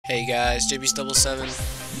Hey guys,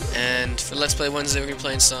 JB's77, and for Let's Play Wednesday we're going to be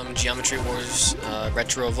playing some Geometry Wars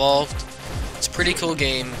Retro Evolved. It's a pretty cool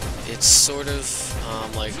game. It's sort of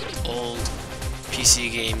like old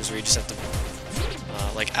PC games where you just have to,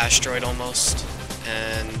 like Asteroid almost,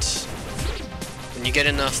 and when you get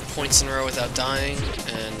enough points in a row without dying,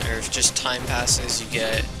 or if just time passes, you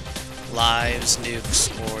get lives, nukes,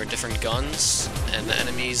 or different guns, and the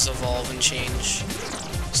enemies evolve and change.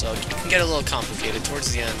 So it can get a little complicated.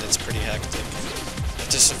 Towards the end, it's pretty hectic. You have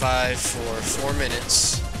to survive for 4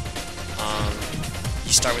 minutes.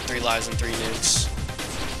 You start with 3 lives and 3 nukes.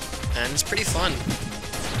 And it's pretty fun.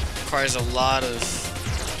 It requires a lot of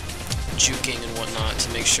juking and whatnot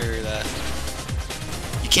to make sure that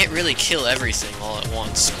you can't really kill everything all at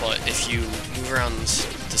once, but if you move around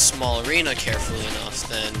the small arena carefully enough,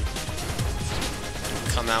 then you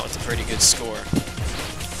can come out with a pretty good score.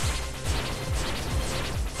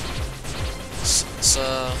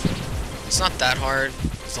 It's not that hard.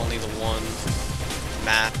 It's only the one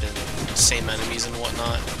map and same enemies and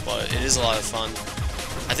whatnot, but it is a lot of fun.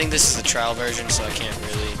 I think this is the trial version, so I can't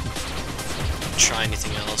really try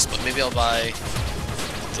anything else, but maybe I'll buy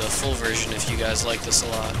the full version if you guys like this a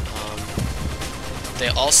lot. They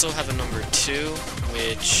also have a number 2,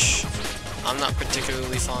 which I'm not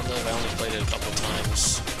particularly fond of. I only played it a couple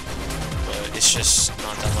times, but it's just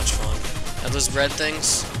not that much fun. Now those red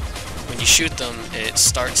things, when you shoot them, it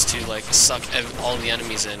starts to like suck all the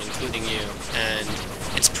enemies in, including you, and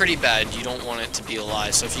it's pretty bad. You don't want it to be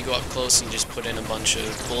alive, so if you go up close and just put in a bunch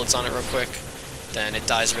of bullets on it real quick, then it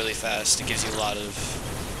dies really fast. It gives you a lot of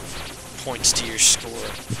points to your score.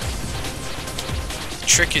 The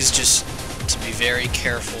trick is just to be very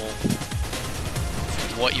careful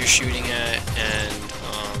what you're shooting at and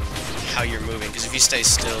how you're moving, because if you stay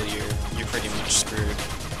still, you're pretty much screwed.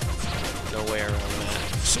 No way around that.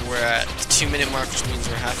 So we're at the 2-minute mark, which means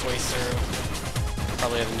we're halfway through.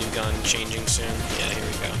 Probably have a new gun changing soon. Yeah, here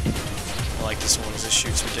we go. I like this one because it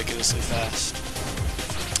shoots ridiculously fast.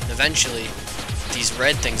 And eventually, these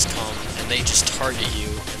red things come, and they just target you,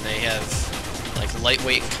 and they have, like,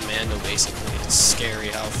 lightweight and commando, basically. It's scary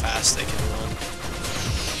how fast they can run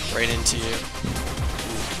right into you.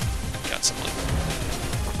 Ooh, got some, like,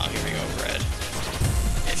 oh, here we go, red.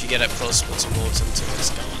 If you get up close, put some bullets into it,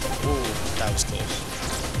 it's gone. Ooh, that was close.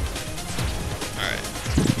 Alright.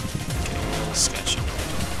 Getting a little sketchy.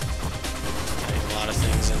 Getting a lot of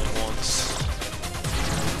things in at once.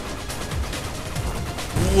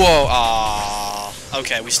 Whoa! Ah.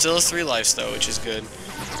 Okay, we still have 3 lives though, which is good.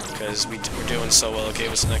 Because we're doing so well. It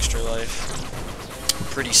gave us an extra life.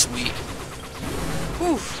 Pretty sweet.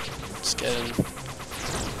 Whew. It's getting a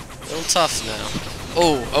little tough now.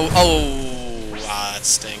 Oh! Ah, that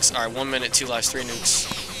stinks. Alright, 1 minute, 2 lives, 3 nukes.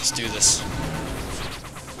 Let's do this.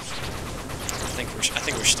 I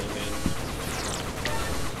think we're still good.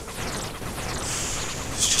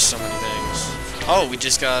 There's just so many things. Oh, we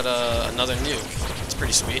just got another nuke. It's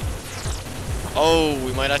pretty sweet. Oh,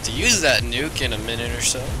 we might have to use that nuke in a minute or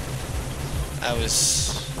so. That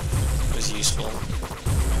was useful.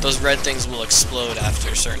 Those red things will explode after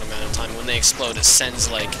a certain amount of time. When they explode, it sends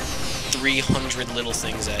like 300 little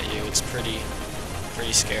things at you. It's pretty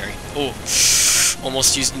scary. Oh,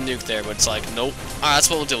 almost used a nuke there, but it's like, nope. Ah, that's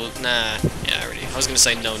what we'll do. Nah, yeah, already. I was gonna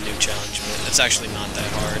say no nuke challenge, but it's actually not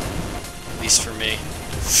that hard, at least for me.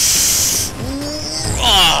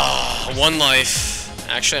 Ah, 1 life.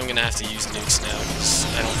 Actually, I'm gonna have to use nukes now because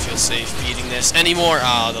I don't feel safe beating this anymore.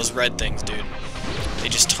 Ah, those red things, dude. They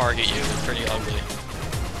just target you. They're pretty ugly.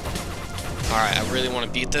 Alright, I really want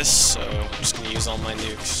to beat this, so I'm just gonna use all my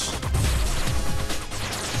nukes.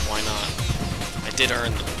 Why not? I did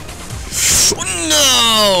earn them.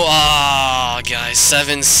 No! Ah, guys,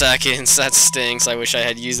 7 seconds. That stinks. I wish I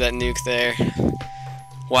had used that nuke there.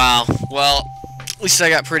 Wow. Well, at least I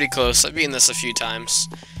got pretty close. I've beaten this a few times.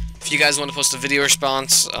 If you guys want to post a video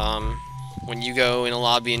response, when you go in a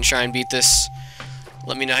lobby and try and beat this,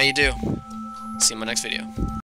 let me know how you do. See you in my next video.